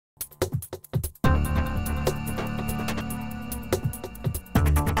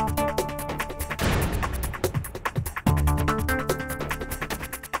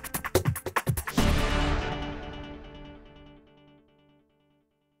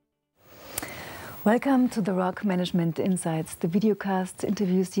Welcome to the RoCC Management Insights, the videocast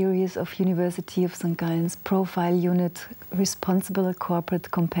interview series of University of St. Gallen's Profile Unit Responsible Corporate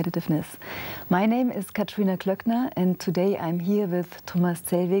Competitiveness. My name is Katrina Klöckner, and today I'm here with Thomas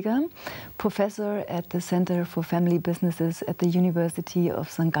Zellweger, professor at the Center for Family Businesses at the University of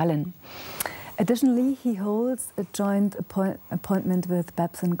St. Gallen. Additionally, he holds a joint appointment with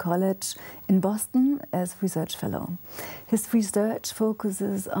Babson College in Boston as research fellow. His research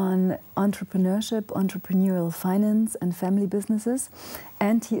focuses on entrepreneurship, entrepreneurial finance and family businesses,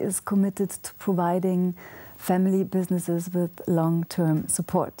 and he is committed to providing family businesses with long-term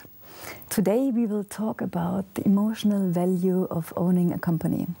support. Today we will talk about the emotional value of owning a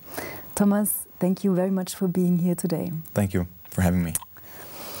company. Thomas, thank you very much for being here today. Thank you for having me.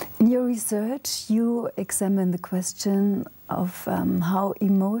 In your research, you examine the question of how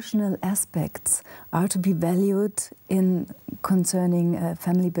emotional aspects are to be valued in concerning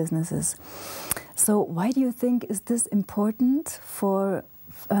family businesses. So why do you think is this important for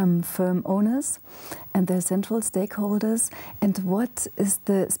firm owners and their central stakeholders, and what is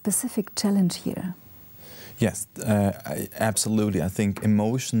the specific challenge here? Yes, absolutely. I think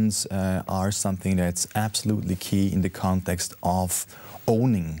emotions are something that's absolutely key in the context of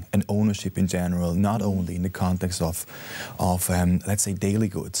owning and ownership in general, not only in the context of let's say, daily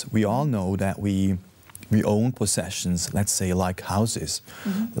goods. We all know that we own possessions, let's say, like houses,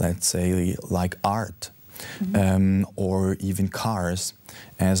 let's say, like art, or even cars,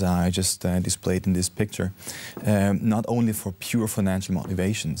 as I just displayed in this picture, not only for pure financial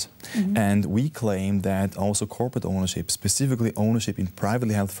motivations. And we claim that also corporate ownership, specifically ownership in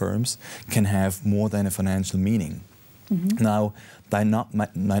privately held firms, can have more than a financial meaning. Now, that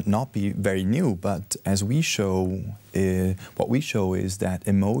might not be very new, but as we show, what we show is that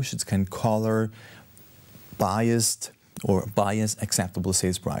emotions can color bias acceptable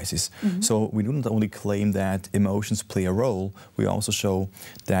sales prices. So we do not only claim that emotions play a role, we also show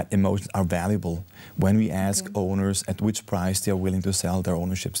that emotions are valuable when we ask owners at which price they are willing to sell their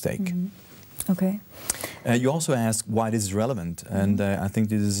ownership stake. Okay. You also ask why this is relevant, and I think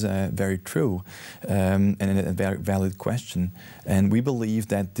this is very true and a very valid question. And we believe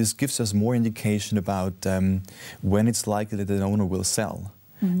that this gives us more indication about when it's likely that an owner will sell.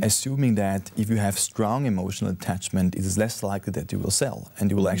 Assuming that if you have strong emotional attachment, it is less likely that you will sell and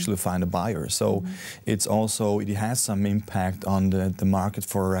you will actually find a buyer. So it's also, it has some impact on the market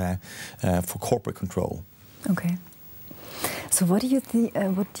for corporate control. Okay. So what do you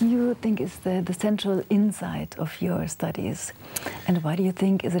think is the central insight of your studies, and why do you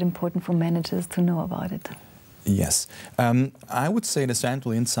think is it important for managers to know about it? Yes, I would say the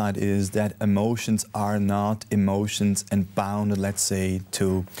central insight is that emotions are not emotions and bound, let's say,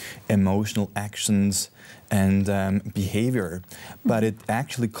 to emotional actions and behavior, but it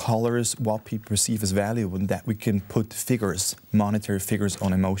actually colors what people perceive as valuable, and that we can put figures, monetary figures,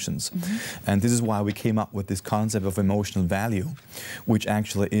 on emotions. And this is why we came up with this concept of emotional value, which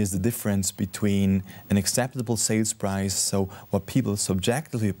actually is the difference between an acceptable sales price, so what people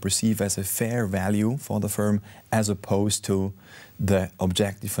subjectively perceive as a fair value for the firm, as opposed to the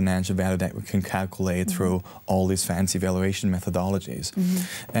objective financial value that we can calculate through all these fancy valuation methodologies.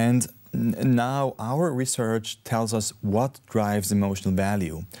 And now our research tells us what drives emotional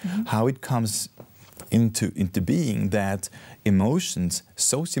value, how it comes into being that emotions,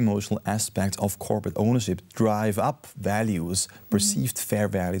 socio-emotional aspects of corporate ownership drive up values, perceived fair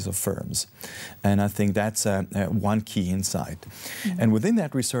values of firms. And I think that's one key insight. And within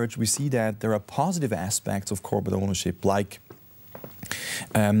that research we see that there are positive aspects of corporate ownership, like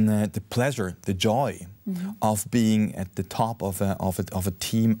the pleasure, the joy of being at the top of a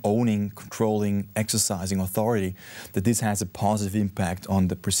team, owning, controlling, exercising authority, that this has a positive impact on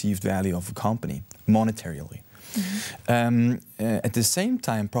the perceived value of a company, monetarily. At the same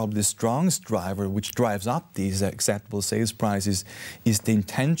time, probably the strongest driver which drives up these acceptable sales prices is the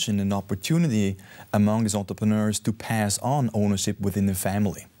intention and opportunity among these entrepreneurs to pass on ownership within the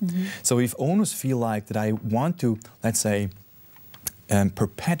family. So if owners feel like that I want to, let's say,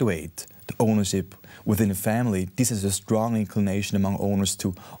 perpetuate the ownership within a family, this is a strong inclination among owners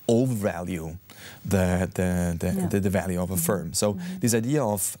to overvalue the value of a firm. So this idea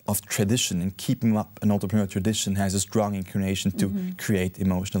of tradition and keeping up an entrepreneurial tradition has a strong inclination to create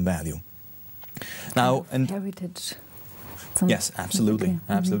emotional value. Now, and heritage. Yes, absolutely,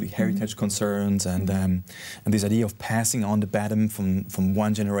 absolutely. Heritage concerns and this idea of passing on the baton from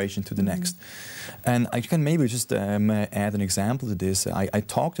one generation to the next. And I can maybe just add an example to this. I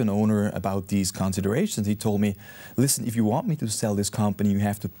talked to an owner about these considerations. He told me, listen, if you want me to sell this company, you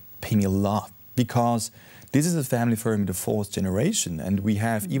have to pay me a lot, because this is a family firm in the 4th generation, and we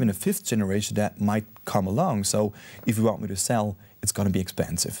have even a 5th generation that might come along. So if you want me to sell, it's going to be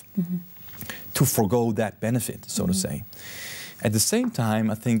expensive. To forego that benefit, so to say. At the same time,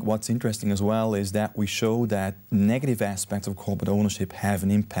 I think what's interesting as well is that we show that negative aspects of corporate ownership have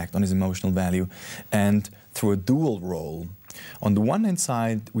an impact on its emotional value, and through a dual role. On the one hand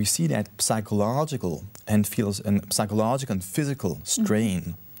side, we see that psychological and physical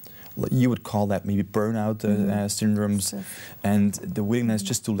strain. You would call that maybe burnout syndromes, and the willingness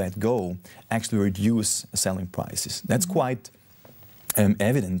just to let go actually reduce selling prices. That's quite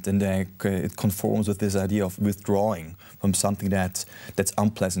evident, and it conforms with this idea of withdrawing from something that's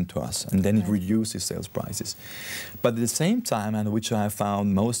unpleasant to us, and then it reduces sales prices. But at the same time, and which I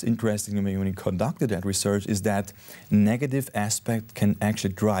found most interesting to me when we conducted that research, is that negative aspect can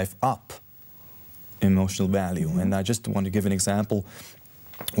actually drive up emotional value. And I just want to give an example.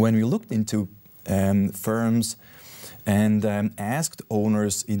 When we looked into firms and asked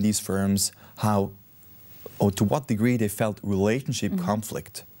owners in these firms how or to what degree they felt relationship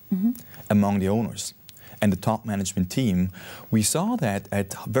conflict among the owners and the top management team, we saw that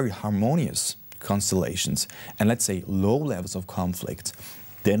at very harmonious constellations and, let's say, low levels of conflict,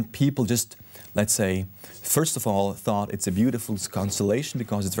 then people just, let's say, first of all, thought it's a beautiful constellation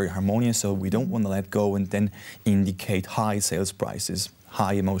because it's very harmonious, so we don't want to let go and then indicate high sales prices,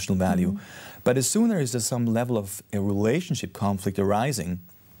 high emotional value. But as soon as there's some level of a relationship conflict arising,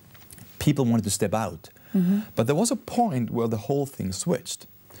 people wanted to step out. But there was a point where the whole thing switched.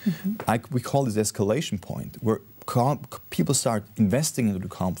 We call this escalation point, where people start investing into the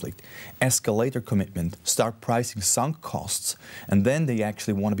conflict, escalate their commitment, start pricing sunk costs, and then they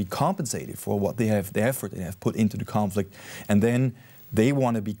actually want to be compensated for what they have, the effort they have put into the conflict, and then they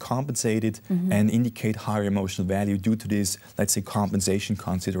want to be compensated and indicate higher emotional value due to these, let's say, compensation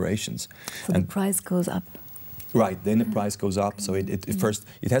considerations. So the price goes up. Right, then the price goes up. So first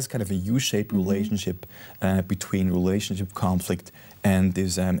it has kind of a U-shaped relationship between relationship conflict and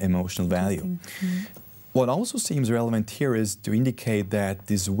this emotional value. What also seems relevant here is to indicate that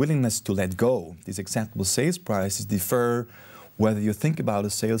this willingness to let go, these acceptable sales prices, differ whether you think about a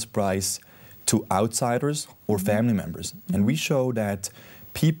sales price to outsiders or family members. And we show that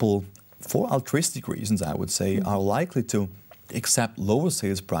people, for altruistic reasons, I would say, are likely to accept lower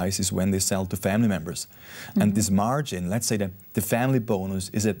sales prices when they sell to family members. And this margin, let's say that the family bonus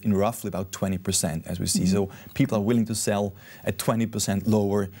is in roughly about 20%, as we see. So people are willing to sell at 20%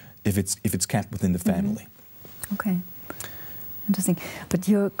 lower if it's kept within the family. Okay, interesting. But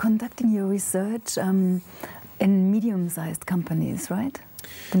you're conducting your research in medium-sized companies, right?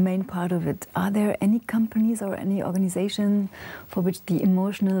 The main part of it. Are there any companies or any organization for which the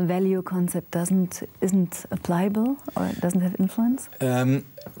emotional value concept isn't applicable or doesn't have influence?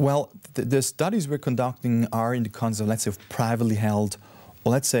 Well, the studies we're conducting are in the concept, let's say, of privately held,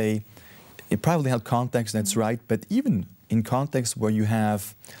 or let's say, in privately held context, that's right, but even in contexts where you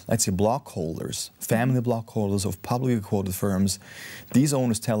have, let's say, block holders, family block holders of publicly quoted firms, these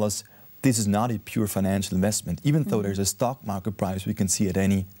owners tell us this is not a pure financial investment. Even though there's a stock market price we can see at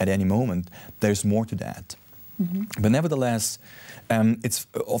any moment, there's more to that. But nevertheless,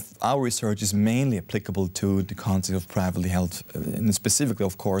 our research is mainly applicable to the concept of privately held, and specifically,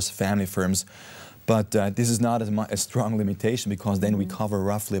 of course, family firms. But this is not a strong limitation, because then we cover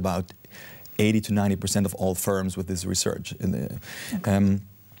roughly about 80 to 90% of all firms with this research.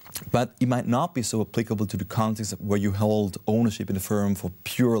 But it might not be so applicable to the context where you hold ownership in the firm for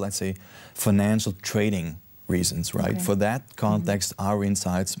pure, let's say, financial trading reasons, right? For that context, our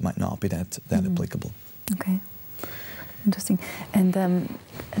insights might not be that applicable. Okay, interesting. And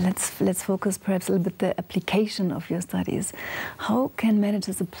let's focus perhaps a little bit the application of your studies. How can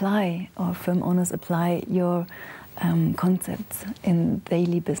managers apply, or firm owners apply, your concepts in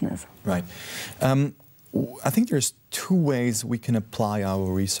daily business? Right. I think there's two ways we can apply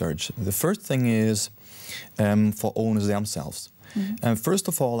our research. The first thing is for owners themselves. First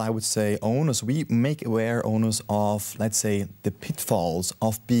of all, I would say owners, we make aware owners of, let's say, the pitfalls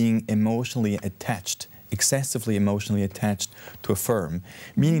of being emotionally attached, excessively emotionally attached to a firm.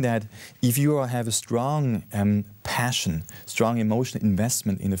 Meaning that if you have a strong passion, strong emotional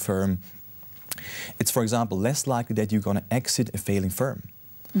investment in a firm, it's, for example, less likely that you're going to exit a failing firm.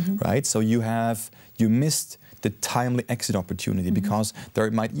 Right? So you missed the timely exit opportunity, because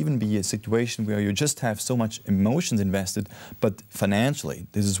there might even be a situation where you just have so much emotions invested, but financially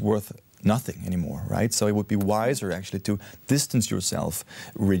this is worth nothing anymore, right? So it would be wiser actually to distance yourself,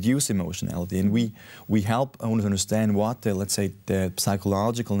 reduce emotionality, and we help owners understand what the, let's say, the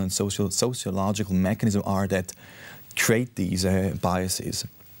psychological and sociological mechanisms are that create these biases.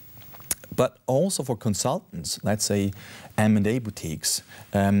 But also for consultants, let's say M&A boutiques,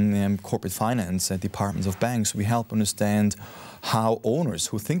 corporate finance departments of banks, we help understand how owners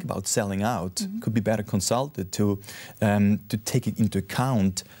who think about selling out could be better consulted to take into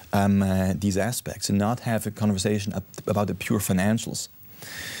account these aspects and not have a conversation about the pure financials.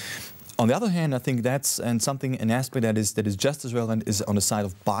 On the other hand, I think that's an aspect that is just as relevant is on the side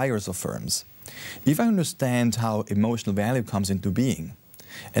of buyers of firms. If I understand how emotional value comes into being,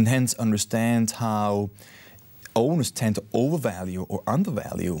 and hence understand how owners tend to overvalue or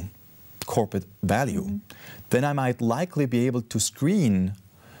undervalue corporate value, then I might likely be able to screen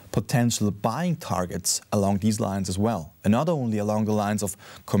potential buying targets along these lines as well, and not only along the lines of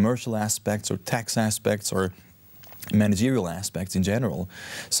commercial aspects or tax aspects or managerial aspects in general.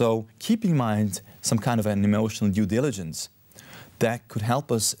 So keep in mind some kind of an emotional due diligence that could help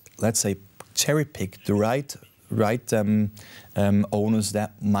us, let's say, cherry pick the right owners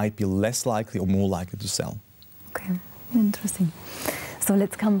that might be less likely or more likely to sell. Okay, interesting. So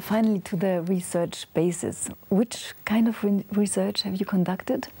let's come finally to the research basis. Which kind of research have you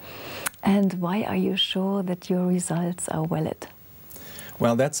conducted, and why are you sure that your results are valid?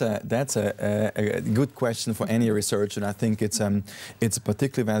 Well, that's a good question for any researcher, and I think it's a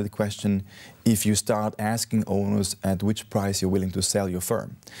particularly valid question if you start asking owners at which price you're willing to sell your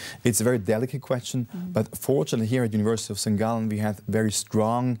firm. It's a very delicate question, but fortunately here at the University of St. Gallen we have very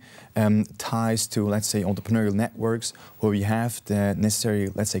strong ties to, let's say, entrepreneurial networks where we have the necessary,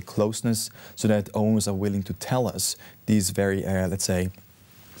 let's say, closeness so that owners are willing to tell us these very, let's say,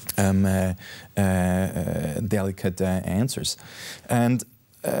 delicate answers. And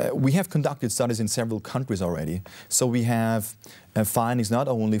we have conducted studies in several countries already. So we have findings not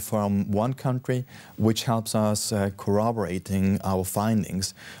only from one country, which helps us corroborating our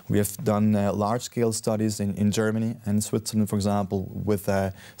findings. We have done large-scale studies in Germany and Switzerland, for example, with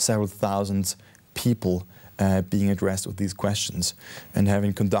several thousand people being addressed with these questions, and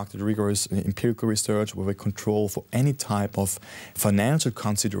having conducted rigorous empirical research with a control for any type of financial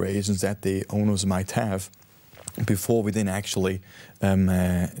considerations that the owners might have before we then actually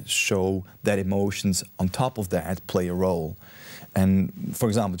show that emotions on top of that play a role. And for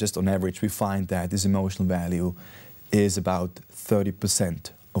example, just on average, we find that this emotional value is about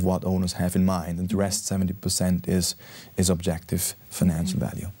 30% of what owners have in mind, and the rest 70% is objective financial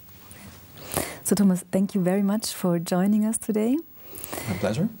value. So Thomas, thank you very much for joining us today. My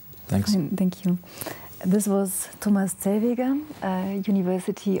pleasure. Thanks. Thank you. This was Thomas Zellweger,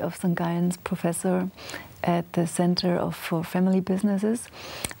 University of St. Gallen's professor at the Center for Family Businesses,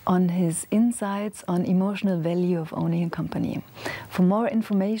 on his insights on emotional value of owning a company. For more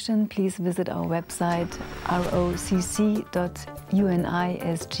information, please visit our website rocc.unisg.ch.